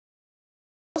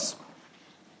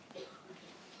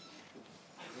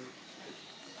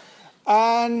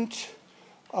And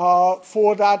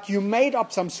for that, you made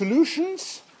up some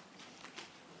solutions.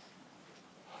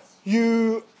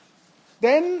 You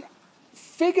then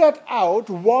figured out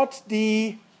what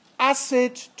the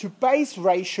acid to base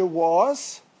ratio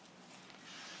was.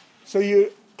 So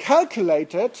you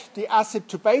calculated the acid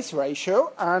to base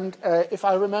ratio, and if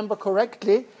I remember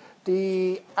correctly,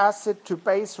 the acid to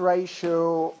base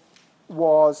ratio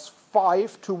was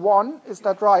 5:1. Is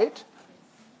that right?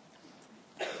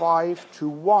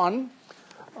 5:1.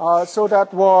 So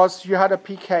that was, you had a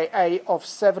pKa of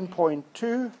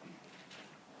 7.2.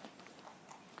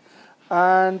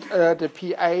 And the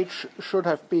pH should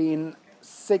have been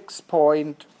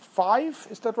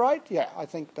 6.5. Is that right? Yeah, I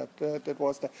think that that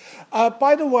was the.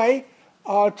 By the way,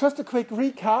 just a quick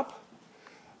recap.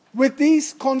 With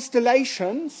these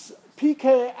constellations,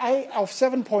 pKa of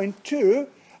 7.2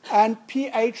 and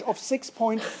pH of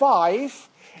 6.5,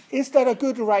 is that a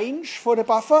good range for the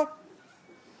buffer?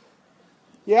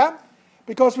 Yeah?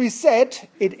 Because we said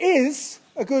it is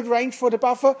a good range for the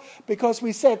buffer, because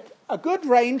we said a good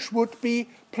range would be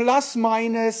plus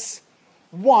minus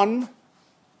 1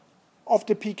 of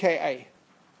the pKa.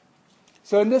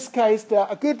 So in this case,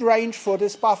 a good range for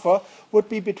this buffer would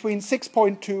be between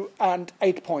 6.2 and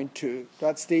 8.2.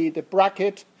 That's the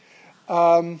bracket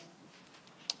of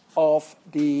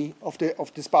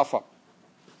this buffer.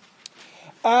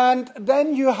 And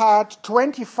then you had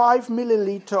 25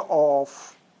 milliliter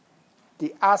of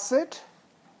the acid.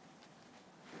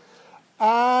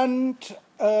 And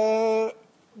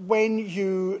when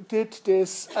you did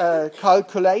this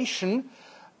calculation,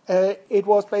 it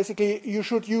was basically you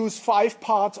should use 5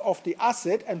 parts of the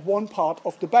acid and 1 part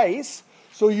of the base.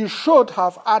 So you should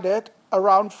have added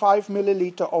around 5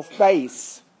 milliliter of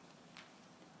base.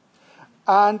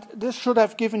 And this should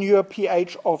have given you a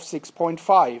pH of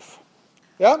 6.5.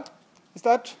 Yeah? Is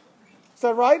that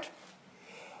right?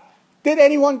 Did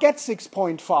anyone get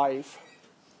 6.5?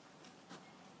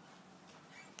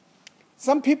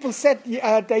 Some people said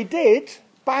they did,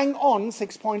 bang on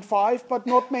 6.5, but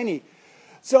not many.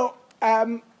 So,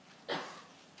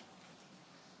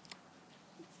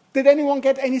 did anyone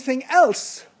get anything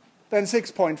else than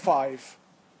 6.5?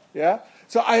 Yeah?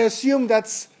 So I assume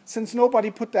that's, since nobody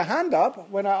put their hand up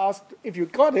when I asked if you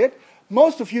got it,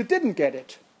 most of you didn't get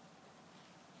it.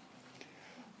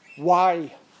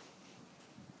 Why?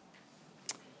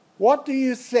 What do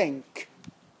you think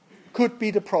could be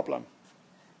the problem?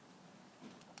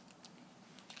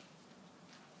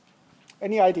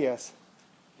 Any ideas?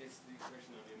 It's the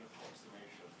equation of an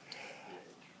approximation.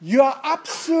 You are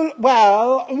absolutely,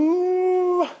 well,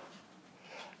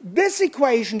 this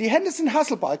equation, the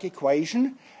Henderson-Hasselbalch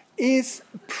equation, is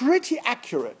pretty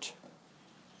accurate.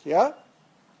 Yeah?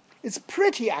 It's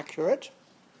pretty accurate.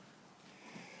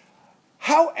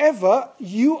 However,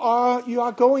 you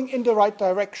are going in the right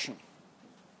direction,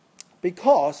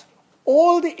 because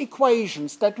all the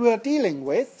equations that we are dealing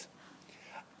with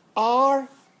are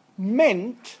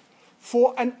meant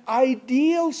for an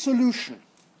ideal solution.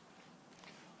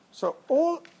 So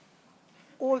all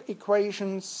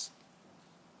equations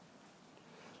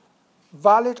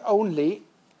valid only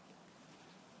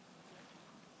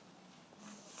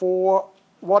for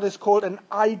what is called an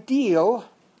ideal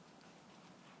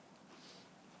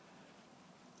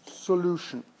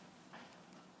solution.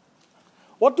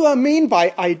 What do I mean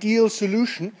by ideal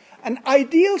solution? An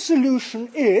ideal solution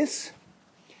is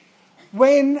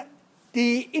when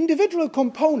the individual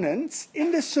components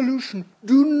in the solution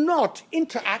do not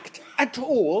interact at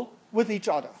all with each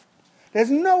other.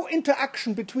 There's no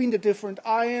interaction between the different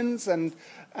ions and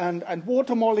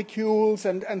water molecules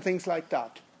and things like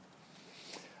that.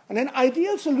 And an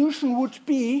ideal solution would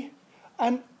be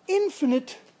an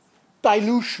infinite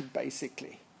dilution,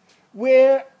 basically,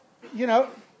 where, you know,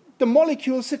 the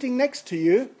molecule sitting next to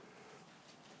you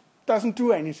doesn't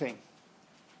do anything.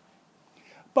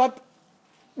 But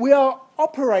we are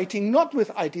operating not with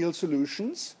ideal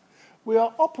solutions. We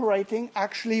are operating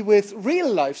actually with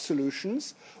real-life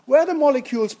solutions where the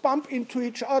molecules bump into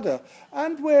each other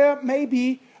and where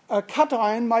maybe a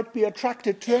cation might be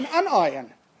attracted to an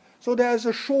anion. So there's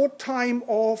a short time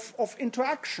of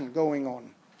interaction going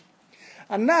on.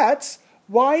 And that's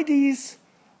why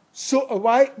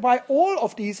why all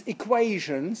of these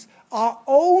equations are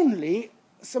only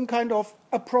some kind of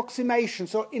approximation.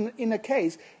 So in a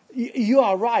case, you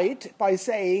are right by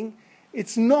saying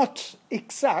it's not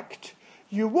exact.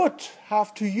 You would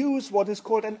have to use what is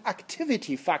called an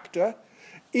activity factor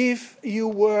if you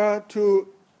were to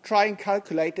try and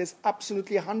calculate this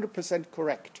absolutely 100%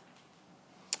 correct.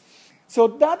 So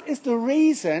that is the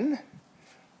reason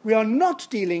we are not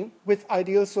dealing with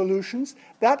ideal solutions.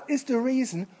 That is the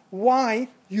reason why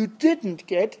you didn't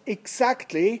get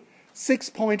exactly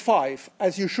 6.5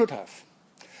 as you should have.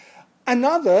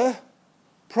 Another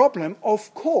problem,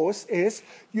 of course, is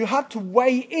you had to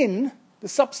weigh in the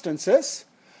substances,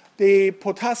 the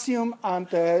potassium and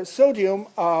the sodium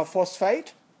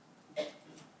phosphate.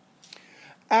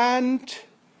 And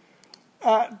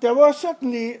there were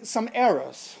certainly some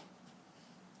errors.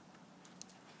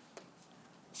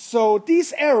 So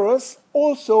these errors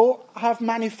also have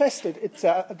manifested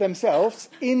themselves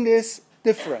in this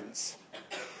difference.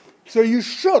 So you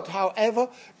should, however,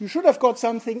 you should have got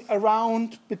something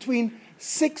around between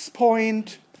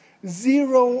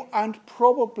 6.0 and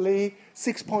probably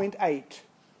 6.8.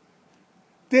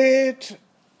 Did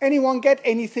anyone get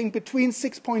anything between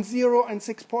 6.0 and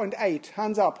 6.8?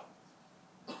 Hands up.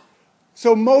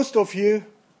 So most of you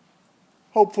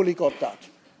hopefully got that.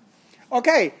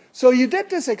 Okay, so you did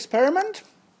this experiment,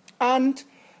 and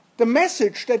the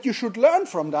message that you should learn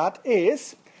from that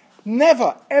is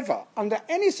never, ever, under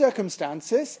any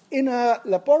circumstances in a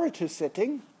laboratory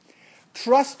setting,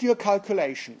 trust your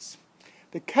calculations.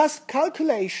 The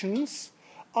calculations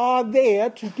are there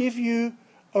to give you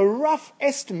a rough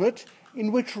estimate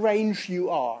in which range you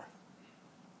are,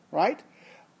 right?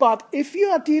 But if you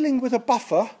are dealing with a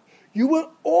buffer, you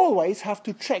will always have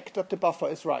to check that the buffer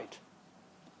is right.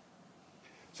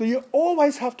 So you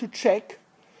always have to check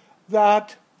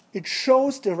that it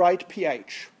shows the right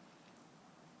pH.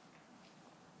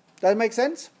 That make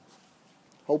sense?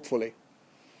 Hopefully.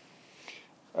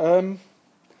 I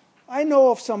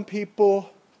know of some people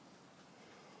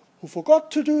who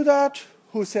forgot to do that,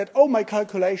 who said, oh, my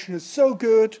calculation is so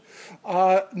good,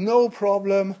 no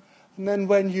problem. And then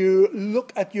when you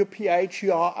look at your pH,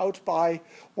 you are out by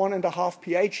 1.5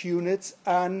 pH units,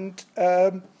 and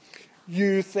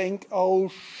you think, oh,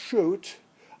 shoot,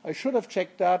 I should have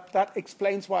checked that. That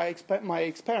explains why my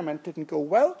experiment didn't go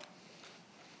well.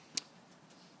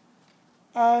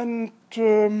 And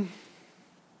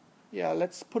yeah,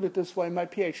 let's put it this way. My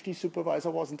PhD supervisor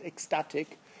wasn't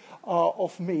ecstatic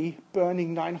of me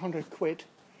burning 900 quid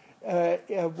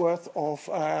worth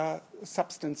of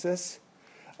substances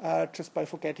just by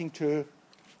forgetting to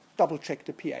double-check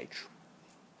the pH.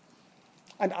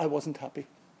 And I wasn't happy.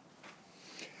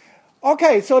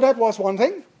 Okay, so that was one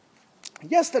thing.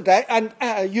 Yesterday, and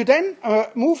you then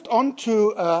moved on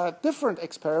to a different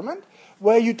experiment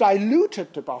where you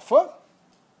diluted the buffer,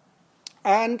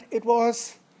 and it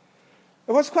was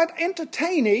quite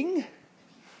entertaining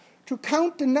to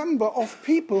count the number of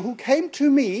people who came to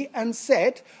me and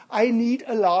said, I need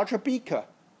a larger beaker.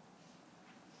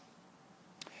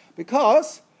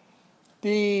 Because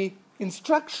the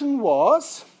instruction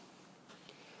was,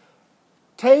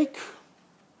 take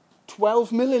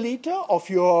 12 milliliter of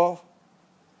your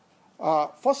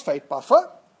phosphate buffer,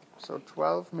 so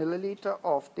 12 milliliter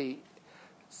of the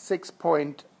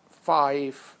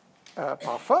 6.5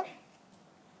 buffer,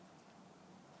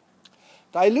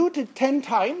 dilute it 10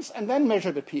 times, and then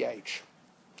measure the pH.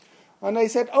 And I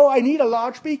said, oh, I need a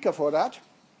large beaker for that.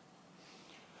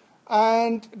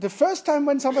 And the first time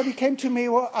when somebody came to me,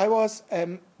 I was,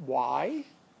 why?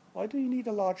 Why do you need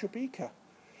a larger beaker?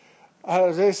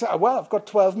 They said, well, I've got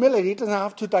 12 milliliters, and I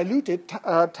have to dilute it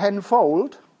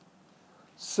tenfold.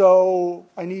 So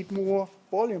I need more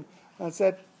volume. And I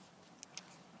said,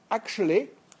 actually,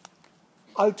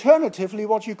 alternatively,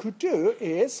 what you could do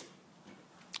is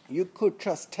you could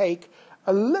just take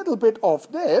a little bit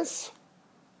of this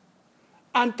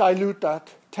and dilute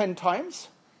that 10 times.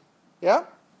 Yeah?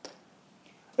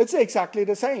 It's exactly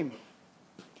the same.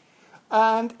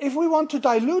 And if we want to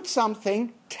dilute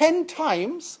something 10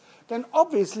 times, then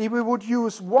obviously we would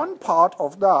use one part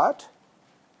of that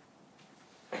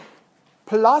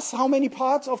plus how many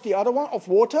parts of the other one, of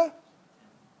water?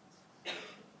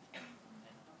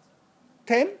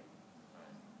 10?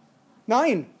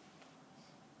 9.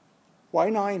 Why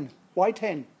 9? Why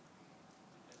 10?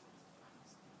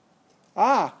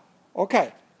 Ah,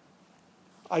 okay.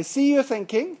 I see you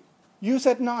thinking. You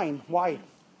said 9. Why?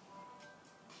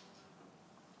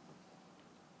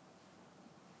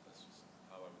 That's just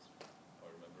how I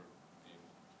remember being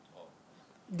taught.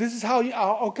 This is how you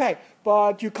are, okay.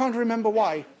 But you can't remember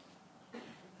why.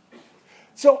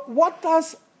 So what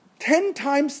does 10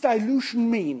 times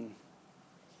dilution mean?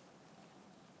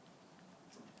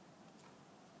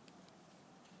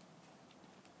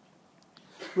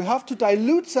 We have to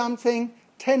dilute something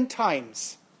 10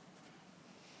 times.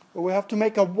 We have to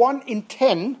make a 1 in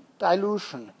 10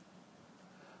 dilution.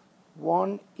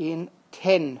 1 in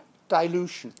 10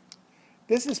 dilution.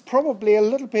 This is probably a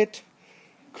little bit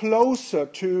closer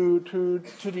to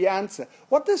the answer.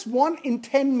 What does 1 in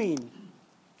 10 mean?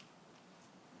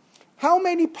 How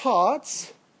many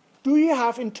parts do you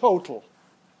have in total?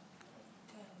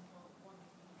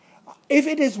 If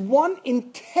it is 1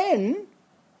 in 10,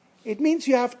 it means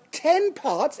you have 10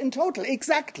 parts in total,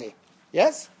 exactly.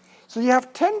 Yes? So you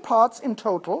have 10 parts in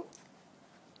total.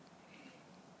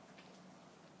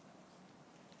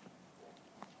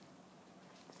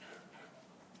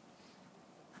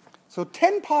 So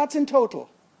 10 parts in total.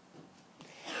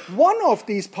 One of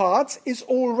these parts is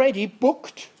already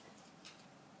booked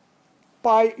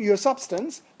by your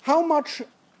substance. How much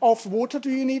of water do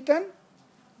you need then?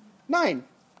 9.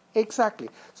 Exactly.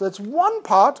 So it's 1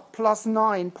 part plus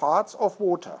 9 parts of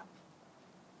water.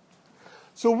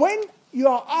 So when you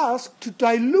are asked to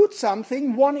dilute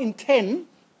something 1 in 10,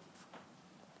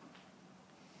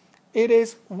 it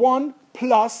is 1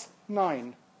 plus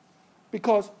 9.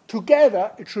 Because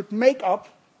together it should make up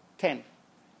 10.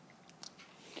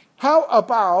 How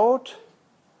about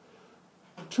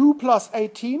 2 plus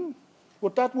 18?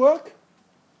 Would that work?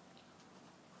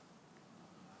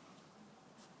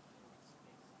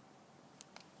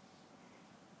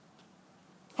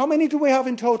 How many do we have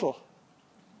in total?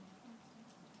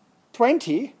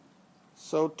 20.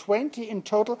 So 20 in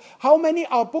total. How many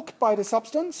are booked by the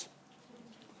substance?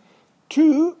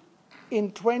 2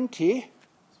 in 20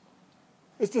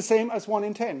 is the same as 1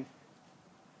 in 10.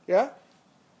 Yeah?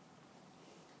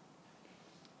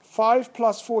 5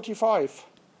 plus 45.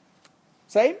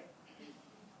 Same?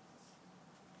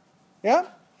 Yeah?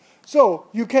 So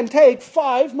you can take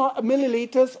 5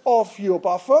 milliliters of your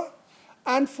buffer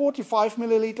and 45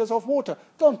 milliliters of water.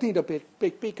 Don't need a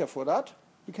big beaker for that.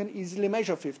 You can easily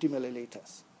measure 50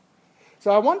 milliliters.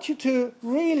 So I want you to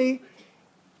really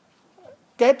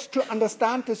get to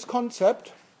understand this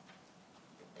concept.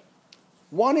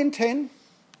 1 in 10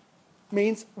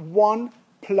 means 1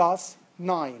 plus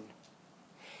 9.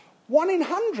 1 in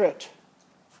 100.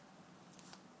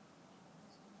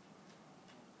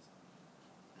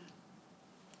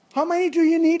 How many do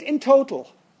you need in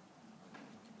total?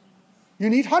 You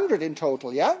need 100 in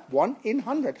total, yeah? 1 in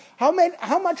 100.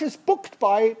 How much is booked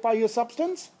by your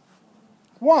substance?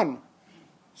 1.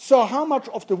 So how much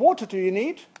of the water do you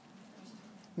need?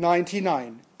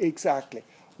 99, exactly.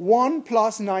 1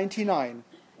 plus 99.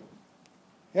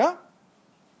 Yeah?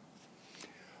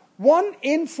 1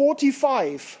 in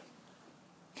 45.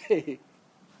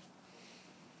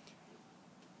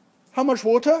 How much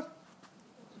water?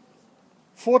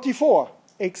 44,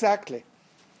 exactly.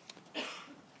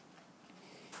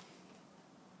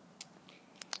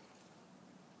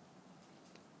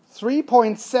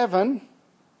 3.7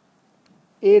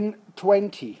 in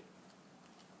 20.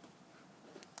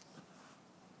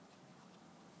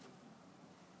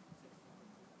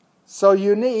 So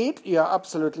you need, you're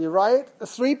absolutely right,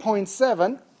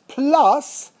 3.7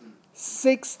 plus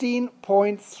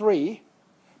 16.3,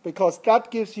 because that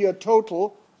gives you a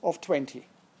total of 20.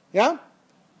 Yeah?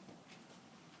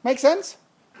 Make sense?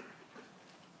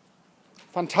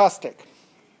 Fantastic.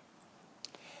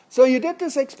 So you did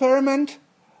this experiment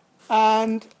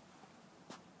and,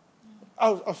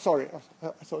 sorry, I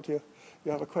thought you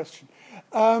have a question.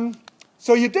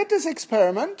 So you did this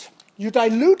experiment, you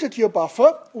diluted your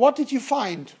buffer. What did you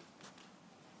find?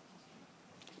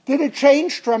 Did it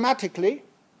change dramatically?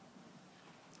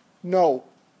 No.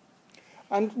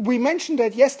 And we mentioned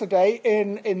that yesterday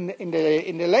in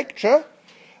the lecture.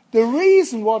 The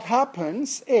reason what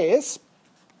happens is,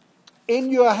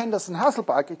 in your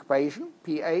Henderson-Hasselbalch equation,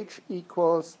 pH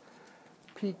equals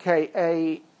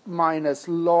pKa minus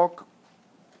log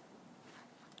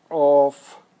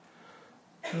of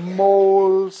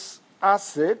moles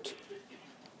acid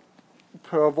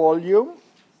per volume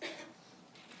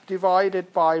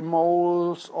divided by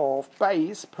moles of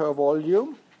base per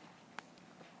volume.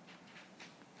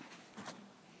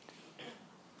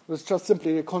 It's just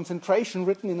simply the concentration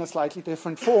written in a slightly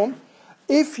different form.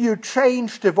 If you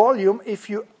change the volume, if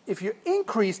you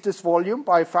increase this volume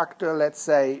by a factor, let's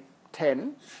say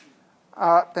 10,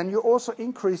 then you also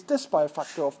increase this by a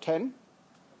factor of 10,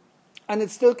 and it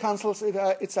still cancels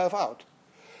itself out.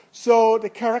 So the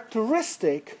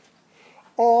characteristic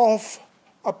of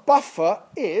a buffer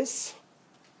is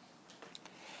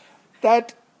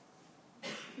that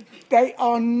they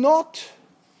are not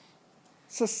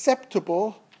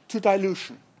susceptible to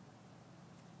dilution.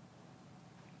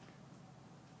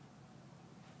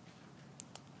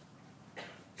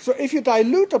 So if you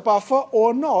dilute a buffer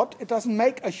or not, it doesn't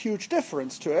make a huge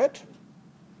difference to it,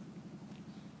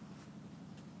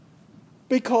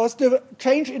 because the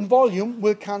change in volume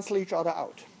will cancel each other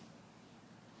out.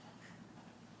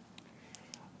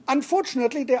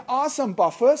 Unfortunately, there are some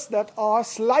buffers that are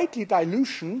slightly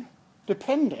dilution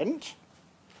dependent.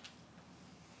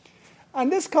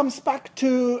 And this comes back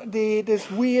to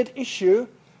this weird issue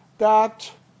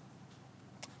that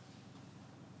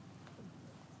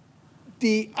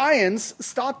the ions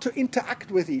start to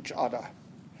interact with each other.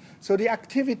 So the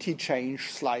activity changes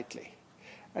slightly.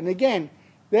 And again,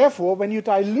 therefore, when you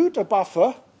dilute a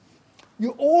buffer, you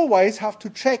always have to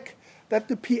check that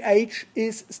the pH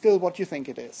is still what you think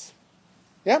it is.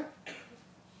 Yeah?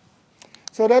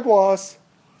 So that was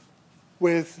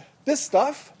with this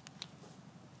stuff.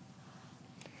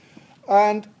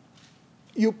 And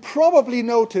you probably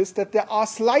noticed that there are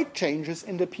slight changes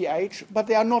in the pH, but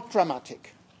they are not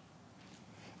dramatic.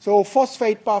 So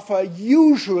phosphate buffer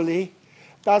usually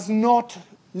does not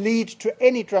lead to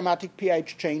any dramatic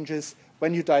pH changes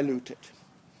when you dilute it.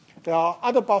 There are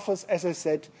other buffers, as I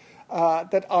said,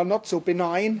 that are not so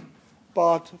benign,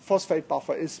 but phosphate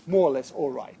buffer is more or less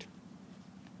all right.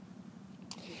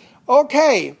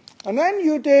 Okay, and then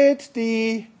you did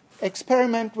the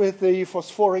experiment with the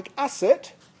phosphoric acid.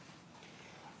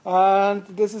 And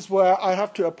this is where I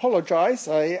have to apologize.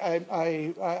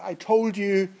 I told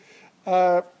you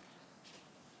a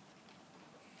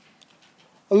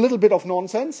little bit of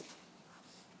nonsense,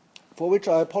 for which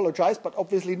I apologize, but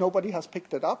obviously nobody has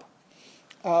picked it up,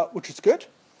 which is good.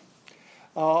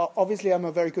 Obviously, I'm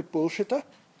a very good bullshitter.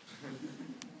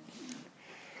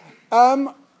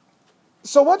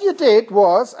 So what you did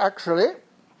was actually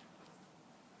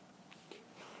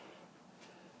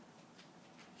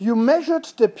you measured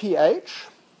the pH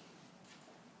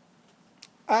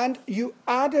and you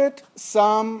added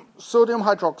some sodium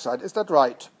hydroxide. Is that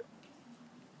right?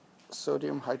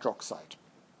 Sodium hydroxide.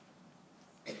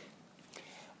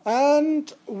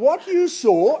 And what you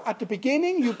saw at the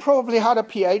beginning, you probably had a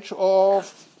pH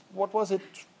of, what was it,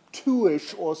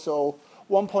 2-ish or so,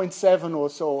 1.7 or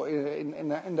so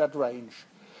in that range.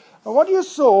 And what you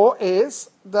saw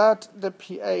is that the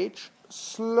pH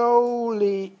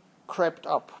slowly crept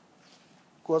up.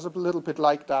 It was a little bit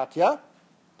like that, yeah?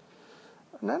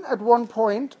 And then at one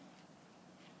point,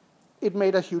 it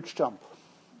made a huge jump.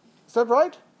 Is that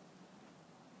right?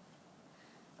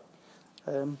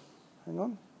 Hang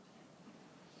on.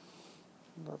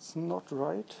 That's not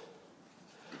right.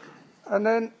 And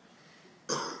then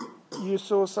you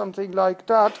saw something like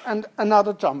that and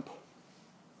another jump.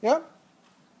 Yeah?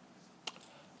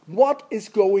 What is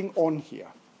going on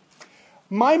here?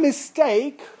 My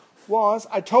mistake was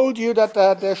I told you that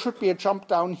there should be a jump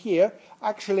down here.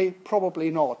 Actually, probably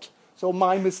not. So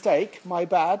my mistake, my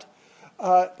bad.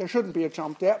 There shouldn't be a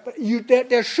jump there. But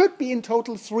there should be in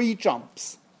total 3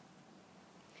 jumps.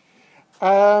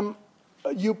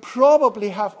 You probably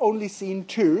have only seen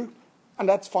 2, and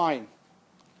that's fine.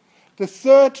 The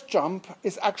third jump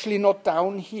is actually not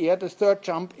down here. The third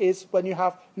jump is when you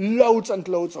have loads and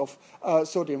loads of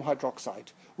sodium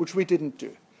hydroxide, which we didn't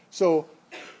do. So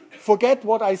forget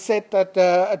what I said that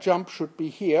a jump should be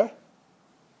here.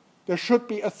 There should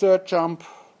be a third jump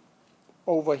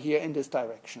over here in this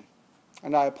direction.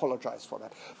 And I apologize for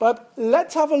that. But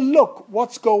let's have a look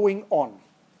what's going on.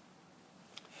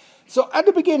 So at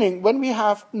the beginning, when we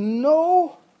have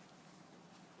no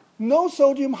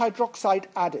sodium hydroxide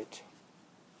added,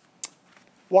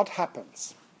 what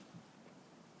happens?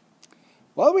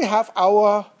 Well, we have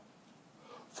our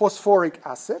phosphoric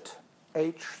acid,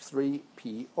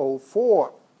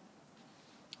 H3PO4.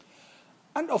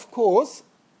 And of course,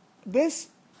 this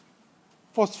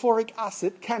phosphoric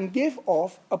acid can give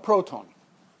off a proton.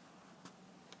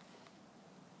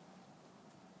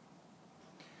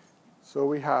 So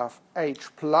we have H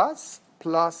plus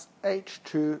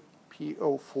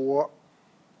H2PO4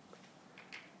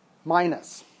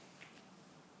 minus.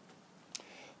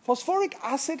 Phosphoric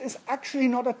acid is actually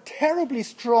not a terribly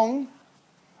strong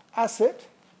acid,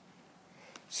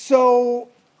 so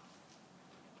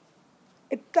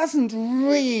it doesn't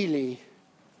really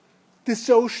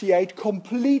dissociate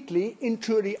completely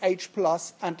into the H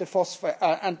plus and the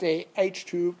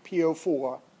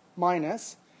H2PO4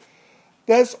 minus.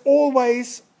 There's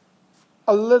always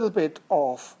a little bit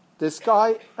of this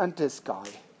guy and this guy.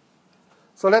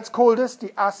 So let's call this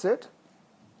the acid,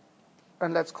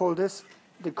 and let's call this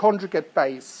the conjugate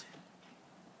base.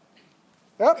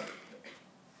 Yep.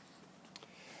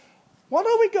 What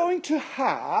are we going to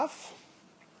have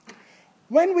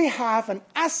when we have an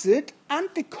acid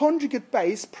and the conjugate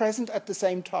base present at the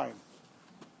same time?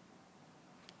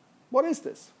 What is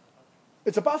this?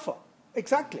 It's a buffer.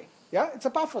 Exactly. Yeah, it's a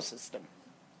buffer system.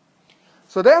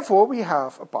 So therefore, we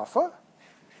have a buffer.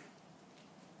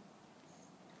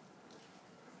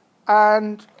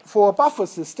 And for a buffer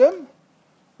system,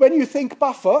 when you think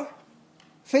buffer,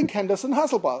 think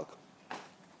Henderson-Hasselbalch.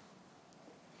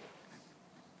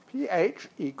 pH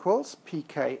equals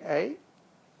pKa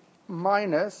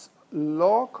minus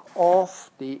log of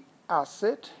the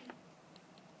acid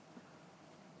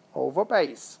over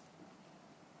base.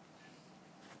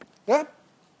 Yeah?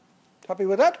 Happy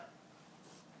with that?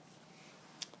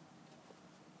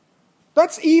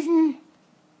 That's even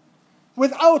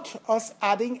without us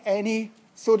adding any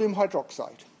sodium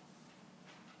hydroxide.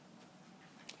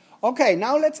 Okay,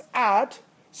 now let's add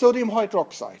sodium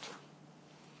hydroxide.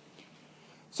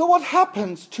 So what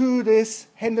happens to this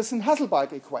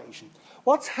Henderson-Hasselbalch equation?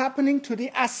 What's happening to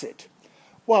the acid?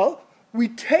 Well, we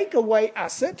take away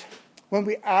acid when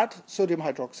we add sodium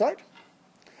hydroxide,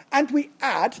 and we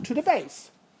add to the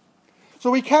base. So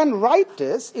we can write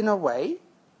this in a way,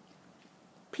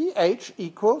 pH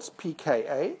equals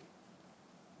pKa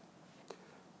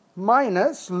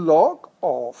minus log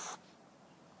of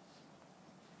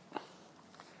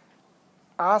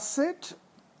acid,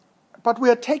 but we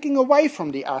are taking away from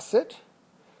the acid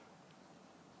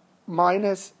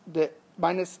minus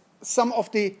some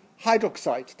of the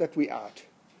hydroxide that we add.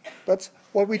 That's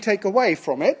what we take away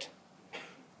from it.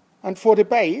 And for the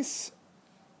base,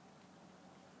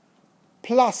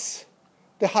 plus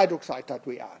the hydroxide that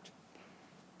we add.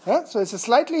 Yeah? So it's a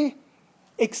slightly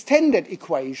extended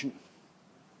equation.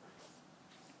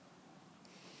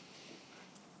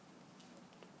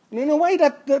 And in a way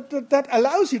that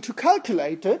allows you to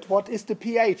calculate it, what is the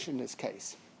pH in this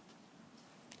case.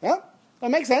 Yeah? That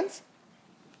makes sense?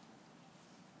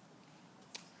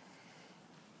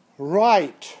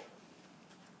 Right.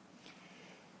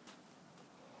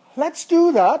 Let's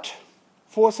do that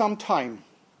for some time.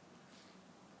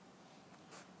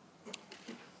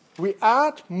 We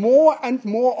add more and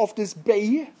more of this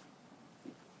B,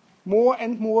 more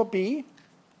and more B.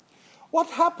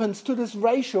 What happens to this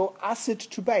ratio acid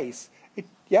to base? It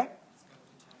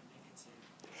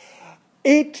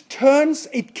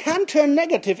can turn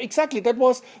negative. Exactly. That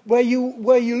was where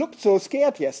you looked so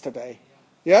scared yesterday.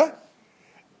 Yeah?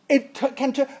 It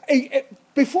can turn.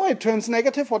 Before it turns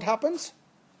negative, what happens?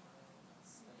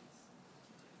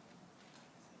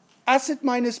 Acid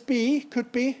minus B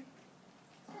could be.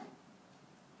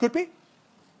 Could be.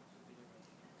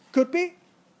 Could be.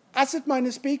 Acid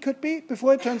minus B could be,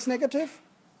 before it turns negative?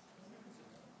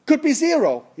 Could be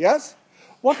 0, yes?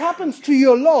 What happens to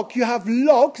your log? You have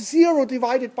log 0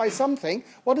 divided by something.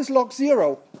 What is log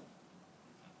 0?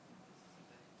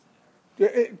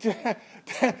 The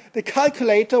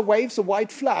calculator waves a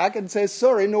white flag and says,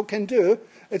 sorry, no can do.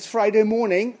 It's Friday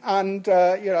morning, and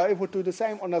it would do the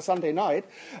same on a Sunday night.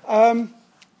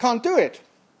 Can't do it.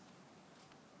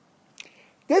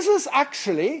 This is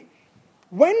actually,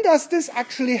 when does this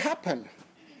actually happen?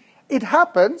 It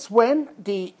happens when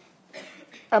the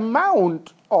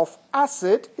amount of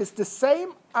acid is the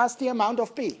same as the amount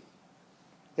of B.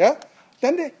 Yeah?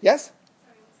 Then yes?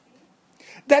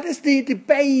 That is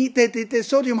the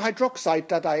sodium hydroxide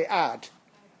that I add.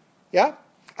 Yeah?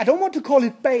 I don't want to call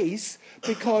it base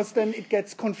because then it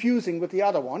gets confusing with the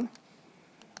other one.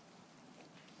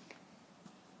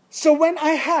 So when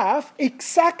I have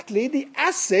exactly the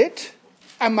acid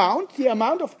amount, the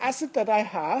amount of acid that I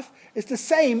have is the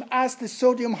same as the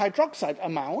sodium hydroxide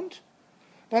amount,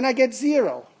 then I get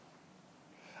 0.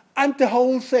 And the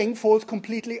whole thing falls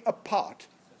completely apart.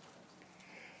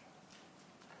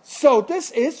 So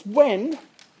this is when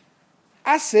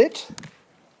acid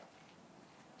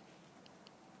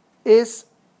is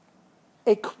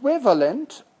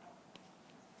equivalent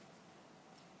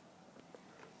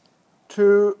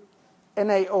to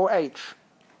NaOH.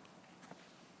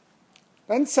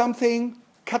 Then something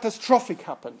catastrophic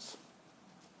happens.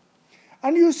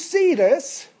 And you see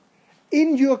this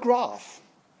in your graph.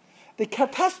 The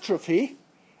catastrophe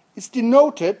is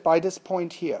denoted by this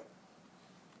point here.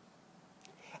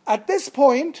 At this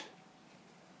point,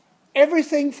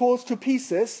 everything falls to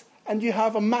pieces and you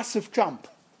have a massive jump.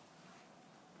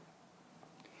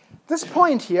 This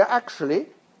point here actually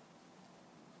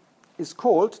is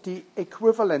called the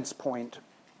equivalence point.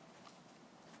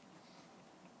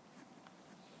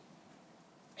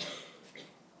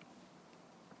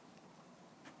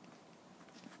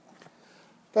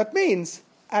 That means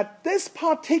at this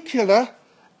particular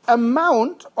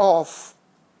amount of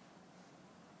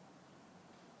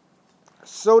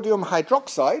sodium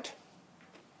hydroxide,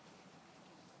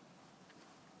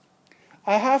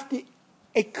 I have the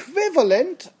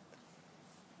equivalent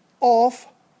of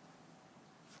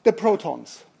the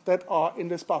protons that are in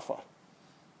this buffer.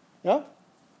 Yeah?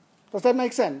 Does that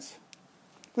make sense?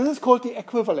 This is called the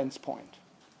equivalence point.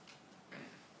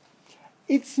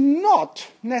 it's not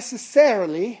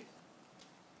necessarily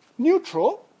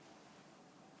neutral.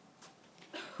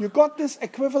 You got this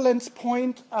equivalence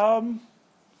point,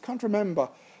 can't remember,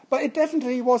 but it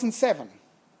definitely wasn't 7.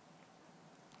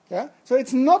 Yeah? So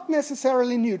it's not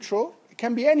necessarily neutral. It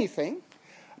can be anything.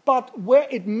 But where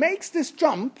it makes this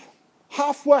jump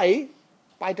halfway,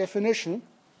 by definition,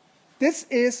 this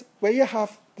is where you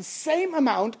have the same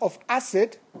amount of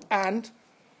acid and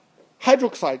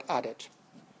hydroxide added.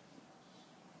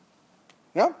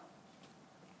 Yeah?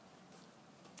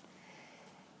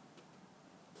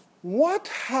 What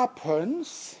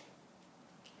happens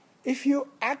if you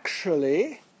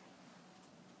actually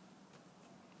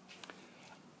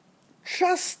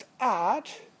just add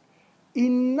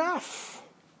enough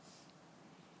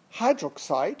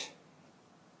hydroxide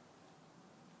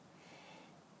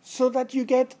so that you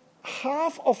get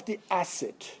half of the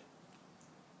acid?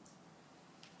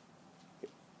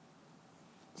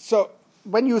 So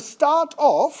when you start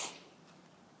off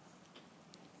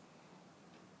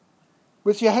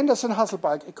with your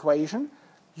Henderson-Hasselbalch equation,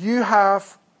 you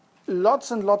have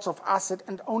lots and lots of acid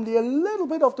and only a little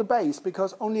bit of the base,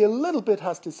 because only a little bit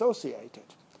has dissociated.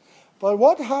 But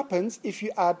what happens if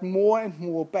you add more and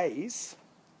more base?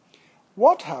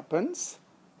 What happens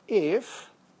if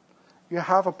you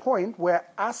have a point where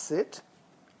acid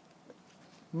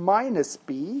minus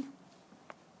B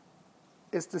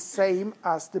is the same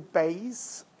as the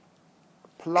base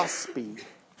plus B?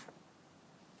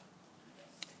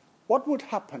 What would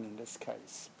happen in this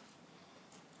case?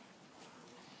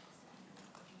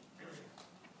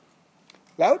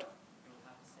 Loud?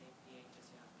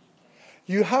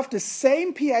 You have the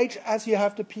same pH as you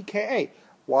have the pKa.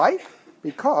 Why?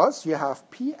 Because you have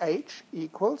pH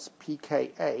equals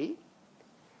pKa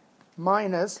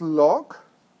minus log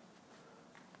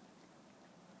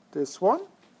this one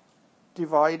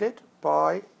divided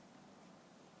by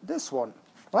this one,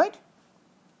 right?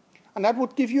 And that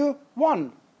would give you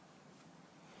 1.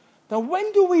 Now,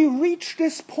 when do we reach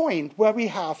this point where we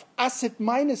have acid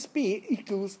minus B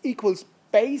equals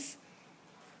base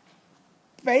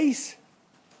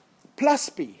plus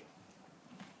B?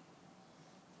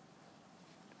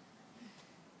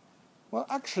 Well,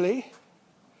 actually,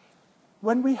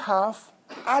 when we have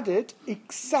added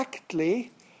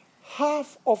exactly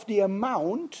half of the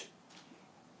amount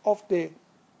of the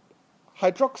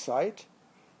hydroxide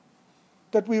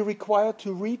that we require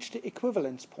to reach the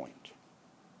equivalence point.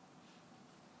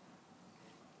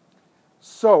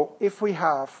 So if we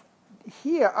have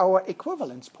here our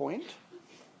equivalence point,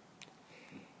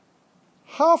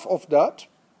 half of that,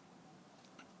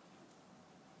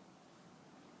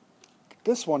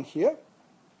 this one here,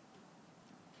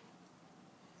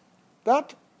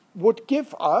 that would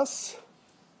give us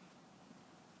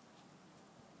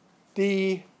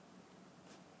the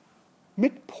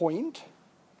midpoint,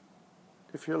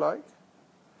 if you like,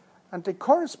 and the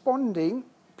corresponding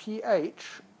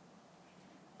pH,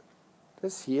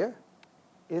 this here,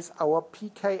 is our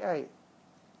pKa.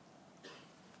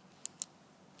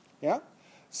 Yeah?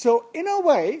 So in a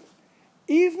way,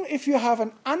 even if you have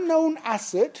an unknown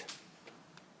acid,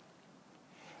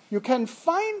 you can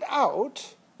find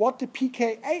out what the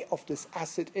pKa of this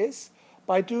acid is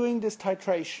by doing this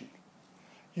titration.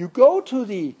 You go to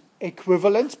the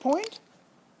equivalence point,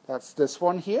 that's this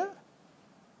one here.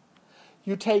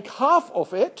 You take half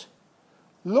of it,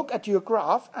 look at your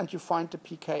graph, and you find the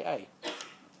pKa.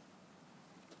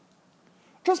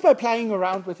 Just by playing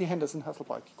around with the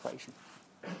Henderson-Hasselbalch equation.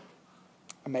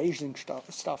 Amazing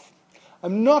stuff.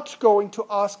 I'm not going to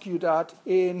ask you that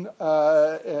in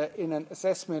an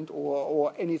assessment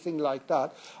or anything like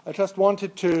that. I just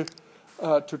wanted to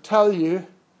tell you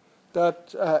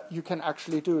that you can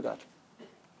actually do that.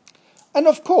 And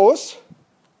of course,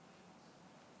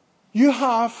 you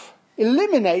have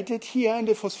eliminated here in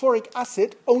the phosphoric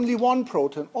acid only one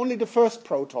proton, only the first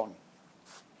proton.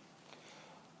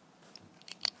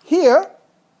 Here,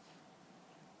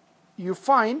 you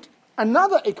find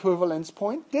another equivalence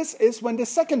point. This is when the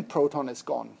second proton is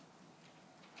gone.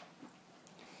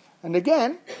 And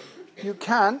again, you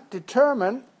can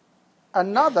determine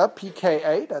another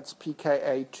pKa, that's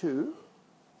pKa2,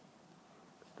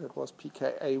 that was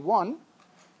pKa1,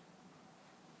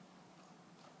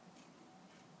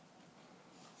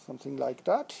 something like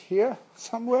that, here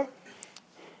somewhere,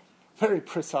 very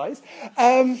precise,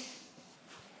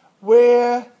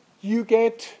 where you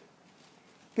get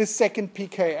the second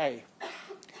pKa.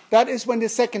 That is when the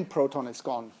second proton is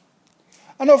gone.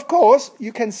 And of course,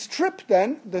 you can strip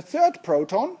then the third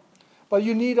proton, but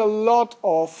you need a lot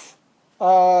of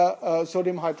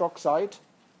sodium hydroxide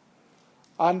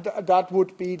And that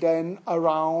would be then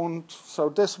around, so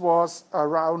this was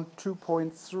around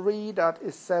 2.3, that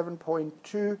is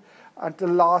 7.2, and the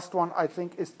last one I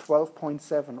think is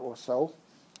 12.7 or so.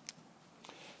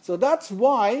 So that's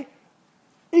why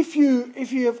if you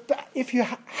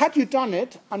had done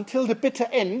it until the bitter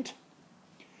end,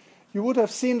 you would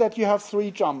have seen that you have 3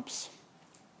 jumps.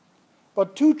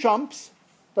 But 2 jumps,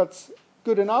 that's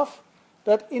good enough.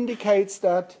 That indicates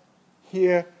that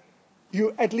here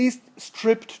you at least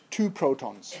stripped 2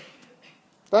 protons.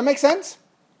 Does that make sense?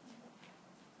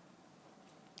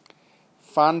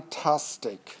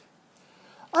 Fantastic.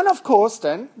 And of course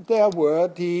then there were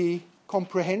the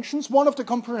comprehensions. One of the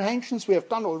comprehensions we have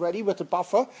done already with the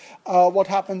buffer, what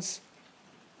happens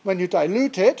when you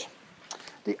dilute it.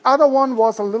 The other one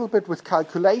was a little bit with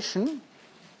calculation.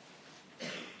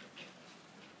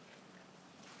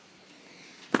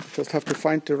 Just have to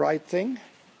find the right thing.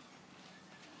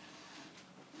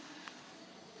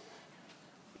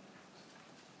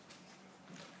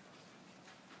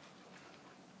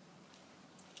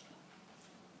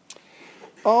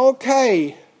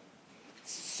 Okay,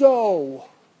 so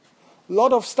a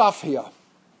lot of stuff here.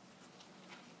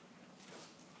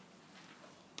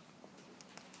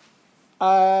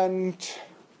 And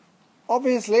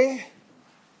obviously,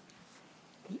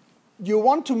 you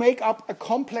want to make up a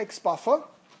complex buffer.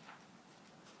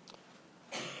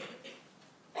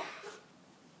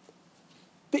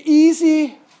 The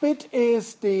easy bit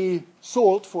is the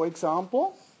salt, for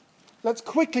example. Let's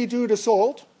quickly do the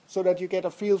salt so that you get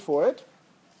a feel for it.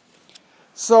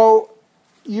 So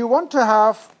you want to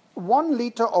have 1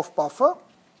 liter of buffer,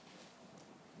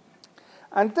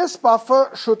 and this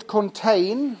buffer should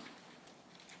contain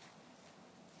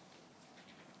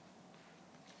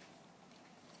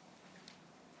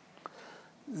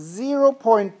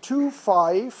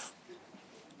 0.25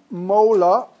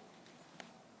 molar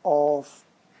of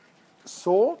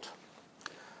salt,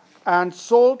 and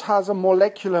salt has a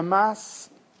molecular mass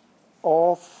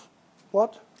of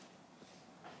what?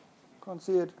 Can't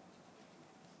see it.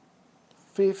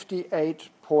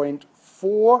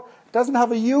 58.4. Doesn't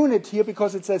have a unit here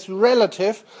because it says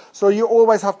relative, so you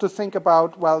always have to think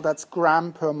about, well, that's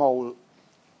gram per mole.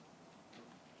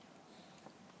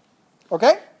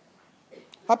 Okay?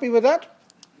 Happy with that?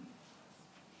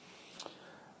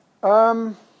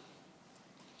 And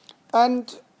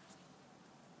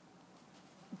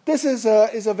this is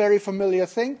a very familiar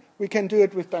thing. We can do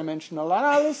it with dimensional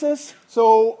analysis.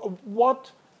 So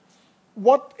what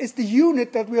is the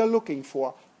unit that we are looking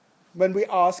for when we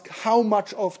ask how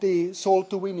much of the salt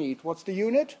do we need? What's the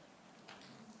unit?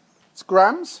 It's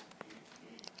grams.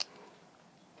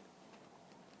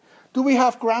 Do we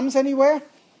have grams anywhere?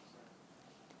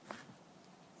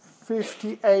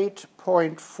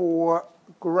 58.4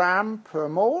 gram per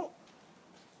mole.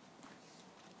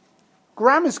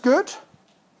 Gram is good,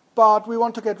 but we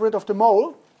want to get rid of the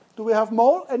mole. Do we have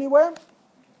mole anywhere?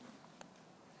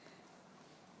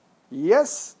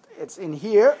 Yes, it's in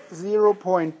here,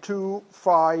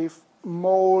 0.25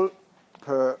 mole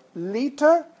per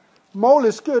liter. Mole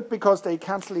is good because they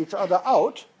cancel each other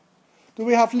out. Do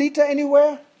we have liter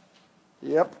anywhere?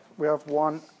 Yep, we have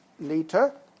 1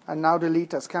 liter. And now the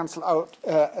liters cancel out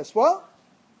as well.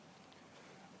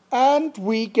 And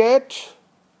we get,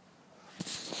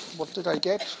 what did I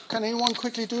get? Can anyone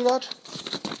quickly do that?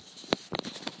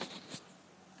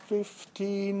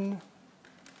 15,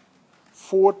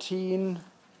 14,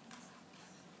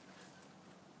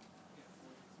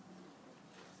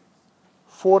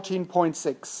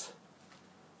 14.6.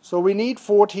 So we need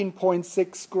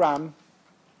 14.6 gram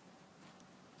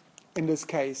in this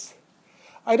case.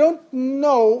 I don't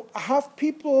know, have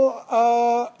people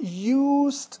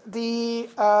used the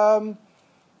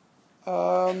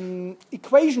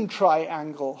equation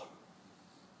triangle?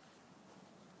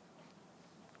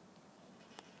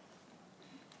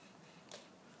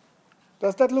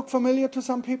 Does that look familiar to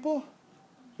some people?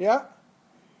 Yeah?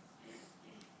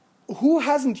 Who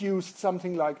hasn't used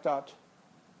something like that?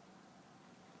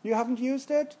 You haven't used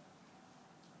it?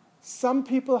 Some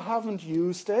people haven't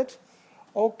used it.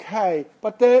 Okay,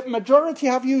 but the majority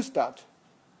have used that.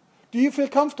 Do you feel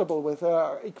comfortable with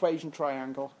equation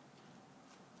triangle?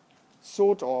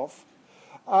 Sort of.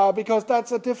 Because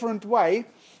that's a different way.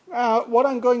 What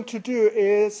I'm going to do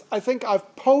is, I think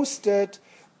I've posted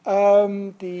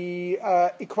the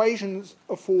equations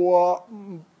for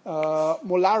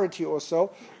molarity or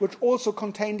so, which also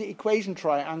contain the equation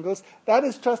triangles. That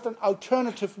is just an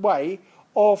alternative way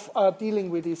of dealing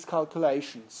with these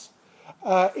calculations.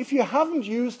 If you haven't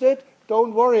used it,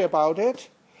 don't worry about it.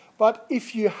 But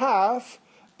if you have,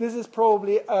 this is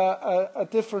probably a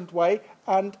different way.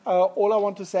 And all I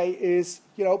want to say is,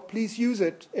 please use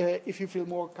it if you feel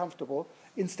more comfortable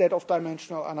instead of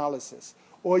dimensional analysis.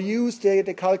 Or use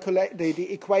the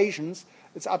equations.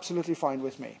 It's absolutely fine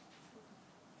with me.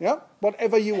 Yeah?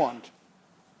 Whatever you want.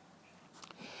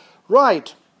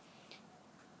 Right.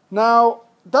 Now,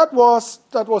 that was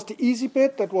the easy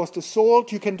bit. That was the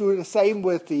salt. You can do the same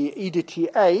with the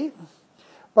EDTA.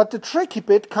 But the tricky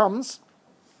bit comes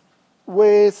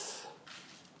with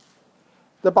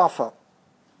the buffer.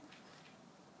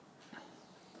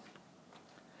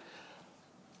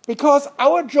 Because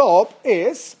our job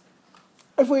is,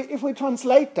 if we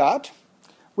translate that,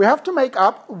 we have to make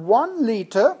up 1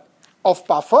 liter of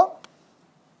buffer.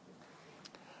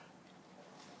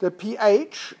 The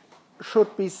pH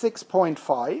should be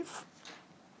 6.5.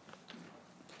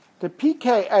 The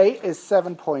pKa is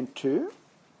 7.2.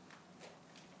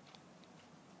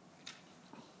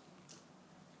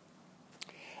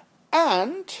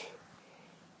 And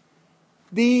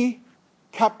the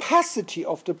capacity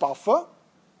of the buffer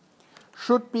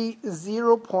should be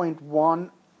 0.1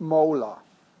 molar.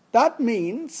 That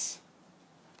means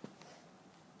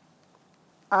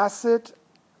acid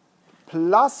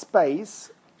plus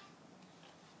base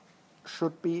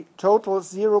should be total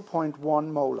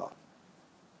 0.1 molar.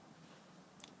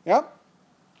 Yeah?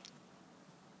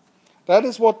 That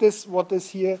is what this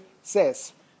here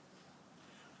says.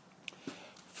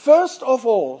 First of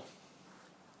all,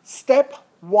 step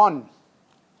 1.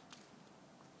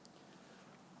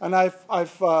 And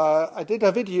I did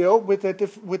a video with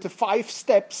the 5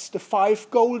 steps, the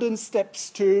 5 golden steps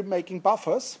to making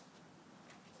buffers.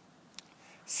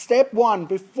 Step 1,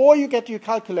 before you get your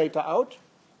calculator out,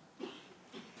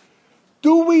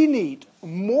 do we need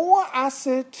more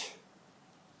acid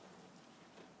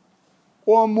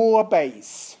or more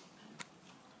base?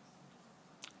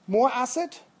 More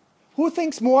acid? Who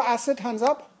thinks more acid? Hands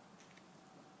up.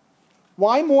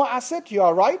 Why more acid? You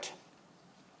are right.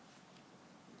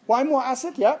 Why more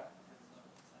acid? Yeah.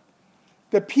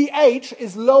 The pH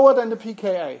is lower than the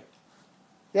pKa.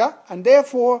 Yeah? And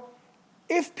therefore,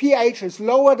 if pH is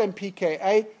lower than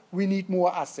pKa, we need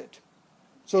more acid.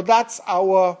 So that's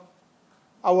our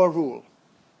rule.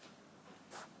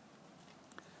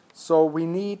 So we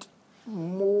need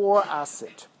more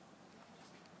acid.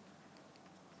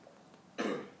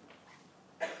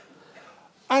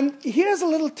 And here's a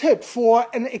little tip for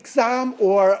an exam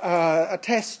or a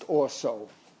test or so.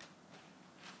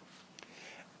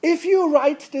 If you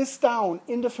write this down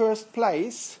in the first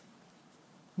place,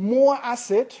 more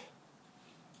acid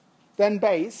than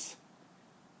base,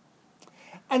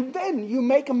 and then you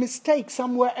make a mistake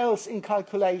somewhere else in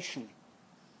calculation,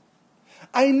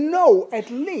 I know at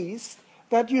least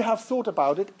that you have thought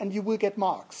about it and you will get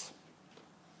marks.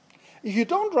 If you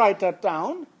don't write that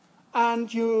down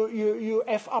and you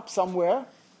F up somewhere,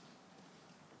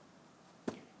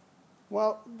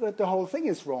 well, the whole thing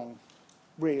is wrong,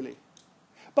 really.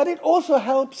 But it also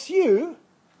helps you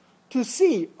to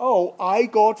see, oh, I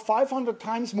got 500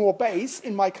 times more base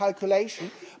in my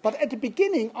calculation, but at the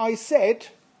beginning I said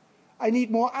I need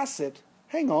more acid.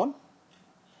 Hang on,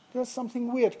 there's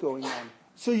something weird going on.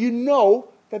 So you know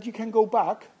that you can go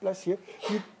back, bless you,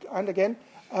 and again,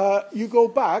 you go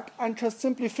back and just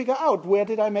simply figure out where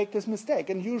did I make this mistake.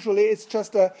 And usually it's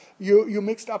just you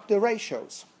mixed up the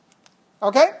ratios.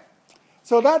 Okay?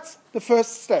 So that's the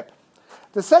first step.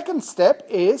 The second step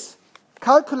is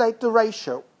calculate the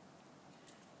ratio.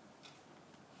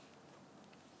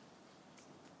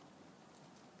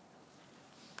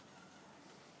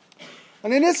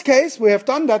 And in this case, we have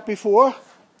done that before.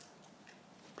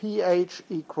 pH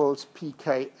equals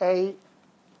pKa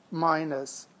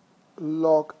minus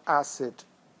log acid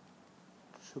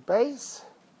to base.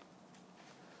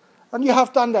 And you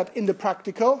have done that in the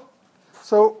practical.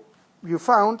 So you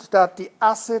found that the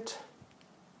acid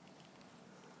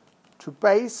to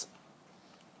base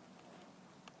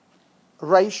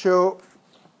ratio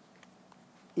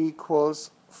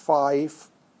equals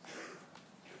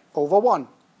 5/1.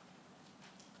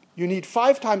 You need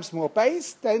 5 times more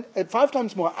base, then 5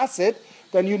 times more acid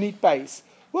than you need base,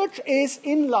 which is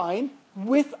in line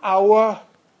with our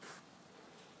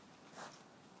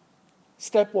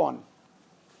step 1.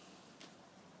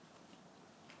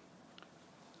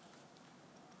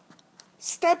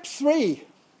 Step 3.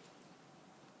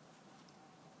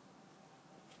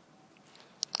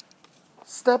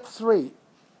 Step 3.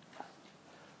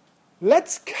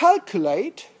 Let's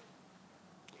calculate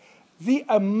the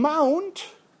amount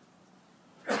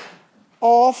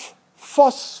of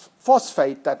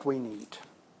phosphate that we need.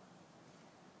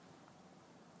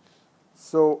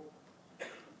 So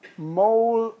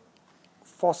mole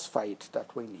phosphate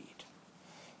that we need.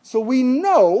 So we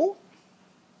know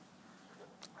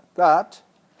that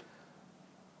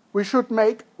we should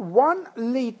make 1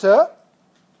 liter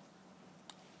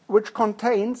which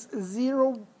contains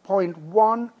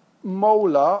 0.1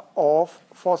 molar of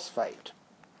phosphate.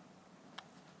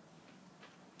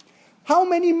 How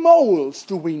many moles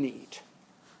do we need?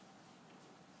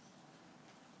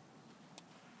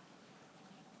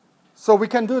 So we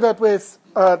can do that with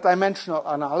dimensional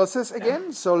analysis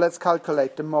again. So let's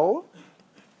calculate the mole.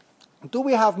 Do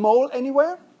we have mole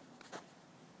anywhere?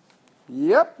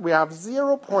 Yep, we have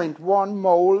 0.1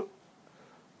 mole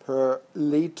per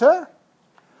liter.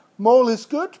 Mole is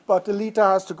good, but the liter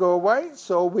has to go away,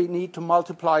 so we need to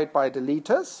multiply it by the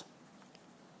liters.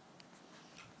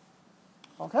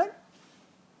 Okay?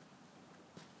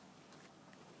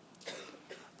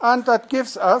 And that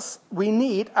gives us, we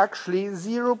need actually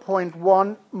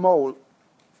 0.1 mole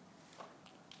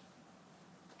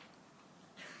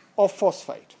of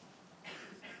phosphate.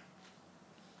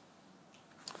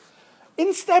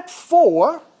 In step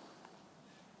 4,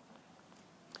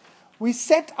 we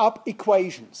set up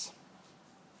equations.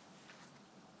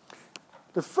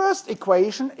 The first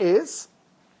equation is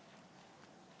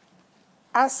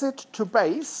acid to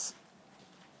base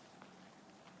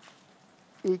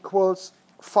equals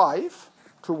 5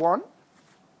 to 1.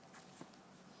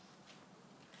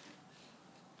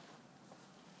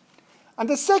 And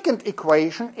the second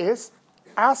equation is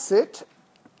acid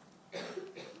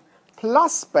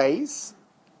plus base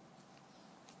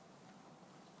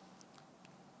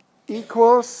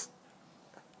equals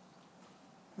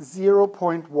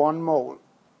 0.1 mole.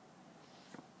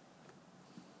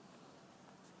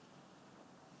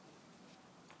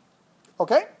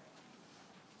 Okay?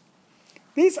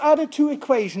 These are the two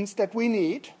equations that we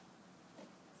need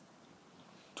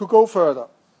to go further.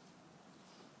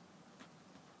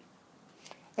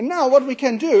 And now what we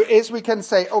can do is we can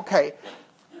say, okay,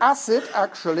 acid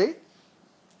actually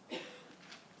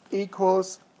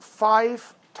equals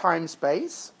 5 times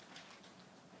base.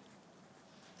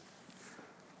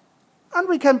 And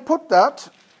we can put that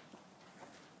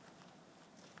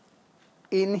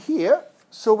in here.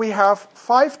 So we have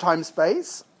 5 times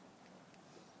base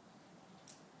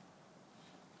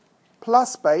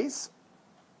plus base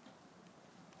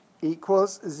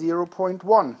equals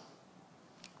 0.1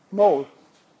 mole.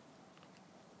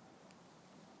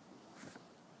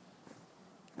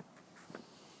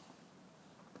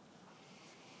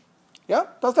 Yeah?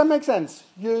 Does that make sense?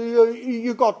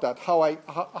 You got that, how I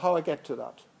get to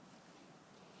that.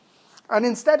 And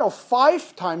instead of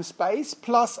 5 times base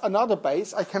plus another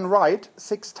base, I can write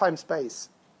 6 times base.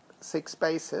 6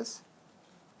 bases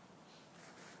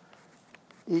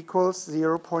equals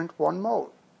 0.1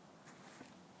 mole.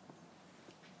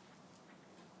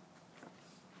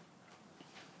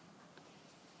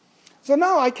 So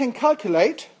now I can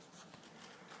calculate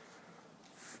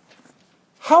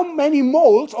how many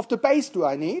moles of the base do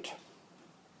I need.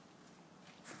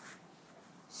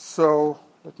 So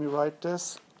let me write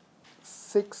this.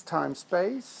 6 times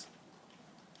base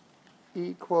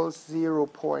equals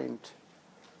 0.1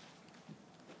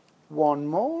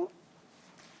 mole,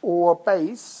 or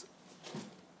base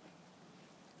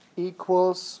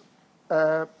equals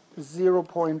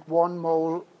 0.1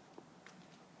 mole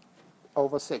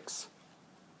over 6.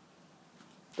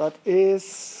 That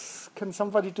is, can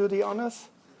somebody do the honors?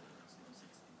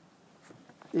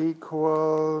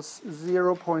 Equals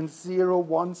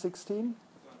 0.0116?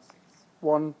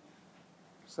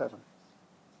 17.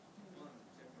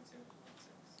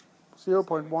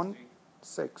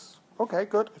 0.16. Okay,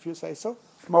 good, if you say so.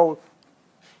 Mole.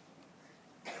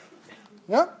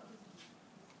 Yeah?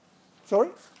 Sorry?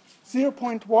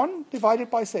 0.1 divided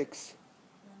by 6.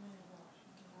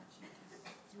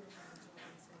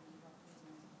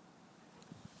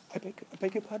 I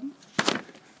beg your pardon?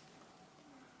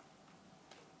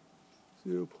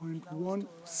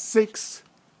 0.16.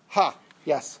 Ha,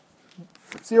 yes.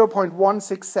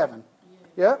 0.167.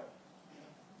 Yeah?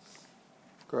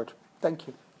 Good. Thank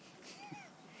you.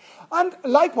 And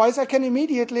likewise, I can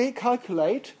immediately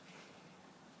calculate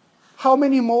how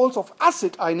many moles of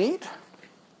acid I need.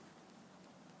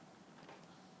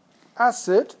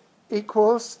 Acid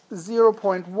equals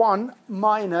 0.1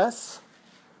 minus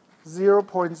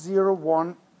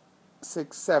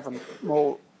 0.0167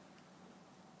 mole,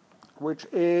 which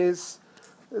is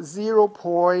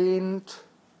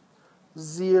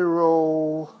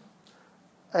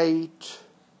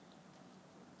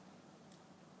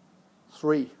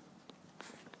 0.083.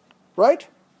 Right?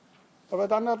 Have I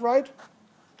done that right?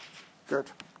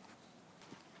 Good.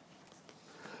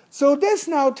 So this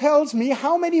now tells me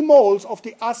how many moles of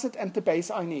the acid and the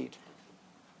base I need.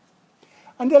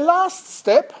 And the last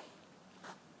step,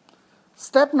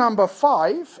 step number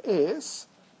 5, is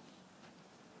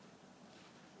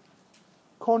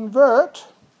convert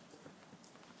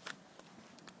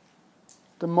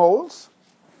the moles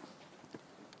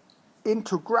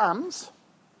into grams.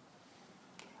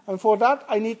 And for that,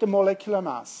 I need the molecular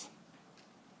mass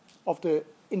of the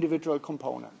individual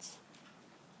components.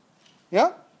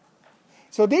 Yeah?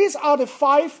 So these are the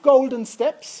 5 golden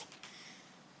steps.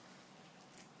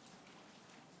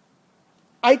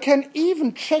 I can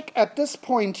even check at this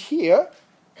point here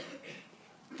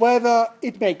whether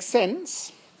it makes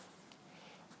sense,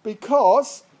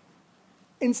 because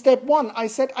in step 1 I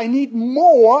said I need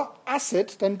more acid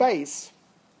than base.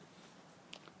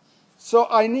 So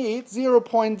I need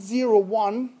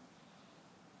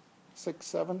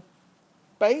 0.0167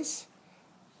 base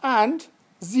and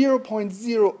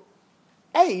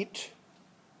 0.08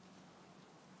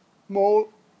 mole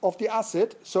of the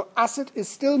acid. So acid is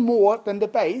still more than the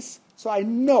base, so I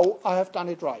know I have done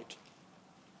it right.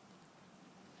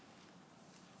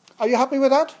 Are you happy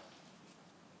with that?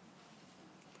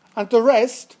 And the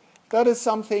rest, that is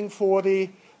something for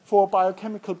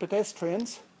biochemical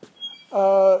pedestrians.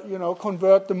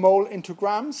 Convert the mole into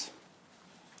grams,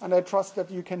 and I trust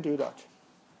that you can do that.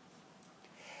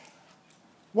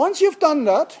 Once you've done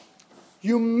that,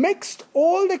 you mixed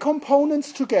all the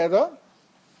components together.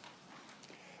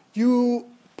 You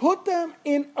put them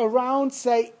in around,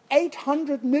 say,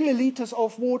 800 milliliters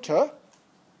of water.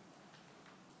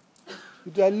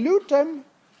 You dilute them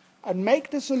and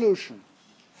make the solution.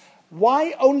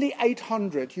 Why only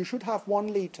 800? You should have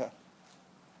 1 liter.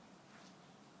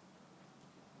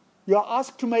 You are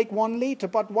asked to make 1 liter,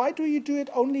 but why do you do it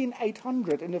only in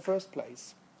 800 in the first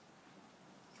place?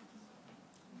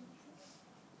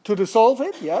 To dissolve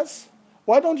it, yes.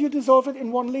 Why don't you dissolve it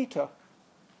in 1 liter?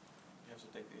 You have to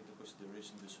take into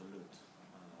consideration the solute,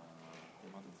 the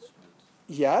amount of the solute.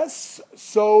 Yes,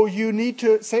 so you need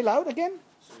to, say loud again?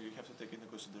 So you have to take into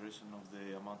consideration of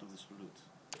the amount of the solute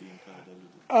being diluted.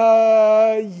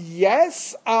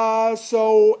 Yes,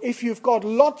 so if you've got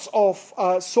lots of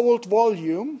salt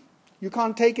volume, you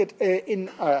can't take it in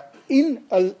a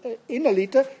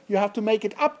liter. You have to make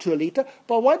it up to a liter.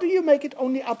 But why do you make it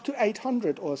only up to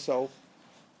 800 or so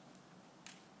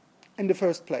in the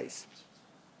first place?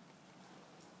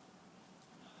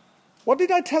 What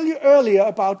did I tell you earlier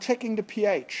about checking the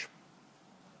pH?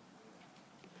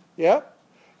 Yeah?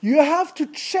 You have to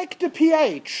check the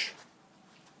pH,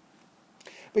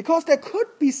 because there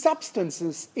could be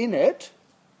substances in it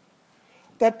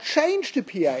that change the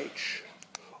pH.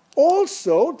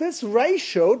 Also, this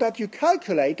ratio that you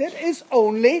calculated is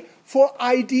only for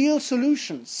ideal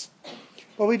solutions.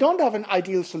 But we don't have an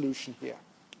ideal solution here.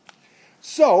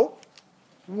 So,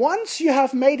 once you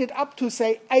have made it up to,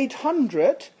 say,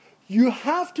 800, you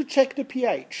have to check the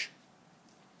pH.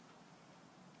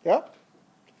 Yeah?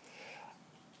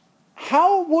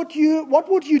 What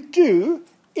would you do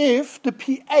if the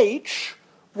pH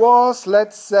was,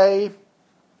 let's say,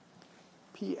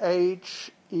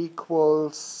 pH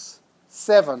equals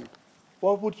 7?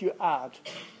 What would you add?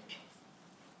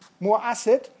 More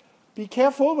acid? Be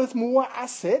careful with more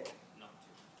acid,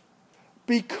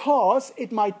 because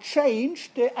it might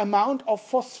change the amount of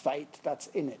phosphate that's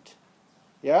in it.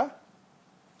 Yeah?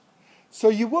 So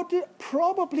you would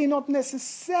probably not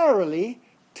necessarily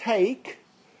take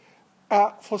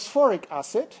phosphoric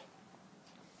acid.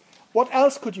 What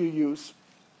else could you use?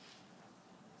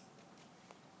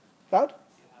 That?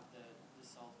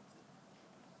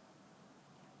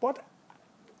 What?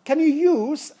 Can you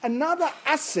use another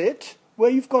acid where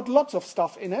you've got lots of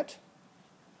stuff in it?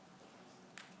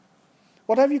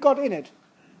 What have you got in it?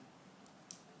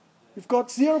 You've got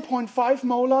 0.5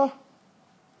 molar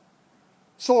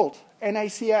salt,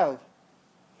 NaCl.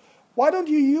 Why don't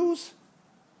you use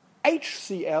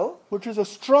HCl, which is a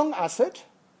strong acid?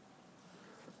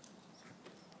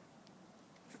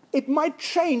 It might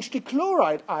change the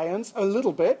chloride ions a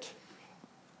little bit,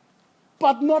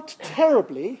 but not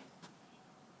terribly.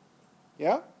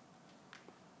 Yeah?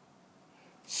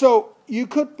 So you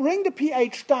could bring the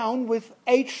pH down with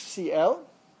HCl.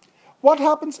 What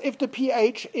happens if the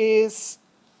pH is,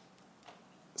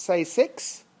 say,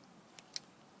 6?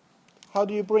 How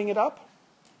do you bring it up?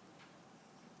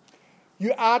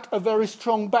 You add a very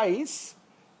strong base.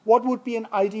 What would be an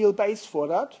ideal base for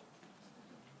that?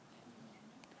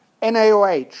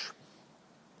 NaOH.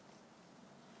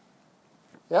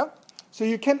 Yeah? So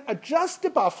you can adjust the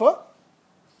buffer,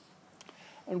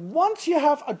 and once you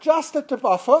have adjusted the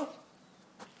buffer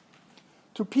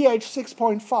to pH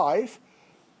 6.5,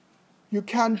 you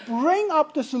can bring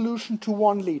up the solution to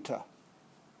 1 liter.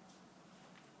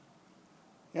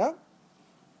 Yeah?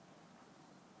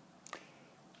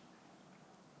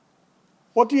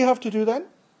 What do you have to do then?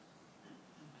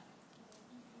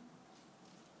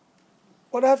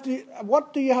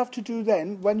 What do you have to do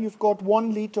then when you've got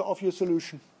 1 liter of your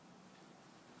solution?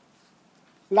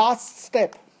 Last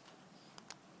step.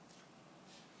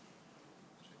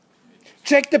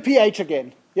 Check the pH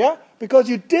again. Yeah? Because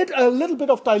you did a little bit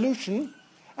of dilution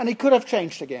and it could have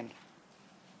changed again.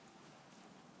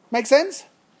 Make sense?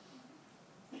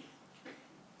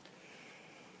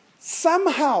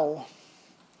 Somehow,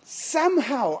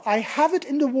 I have it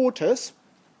in the waters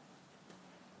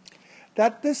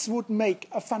that this would make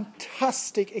a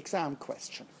fantastic exam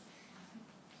question.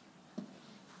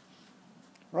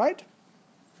 Right?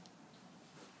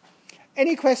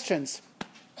 Any questions?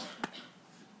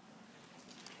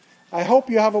 I hope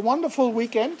you have a wonderful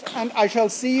weekend, and I shall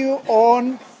see you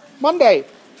on Monday.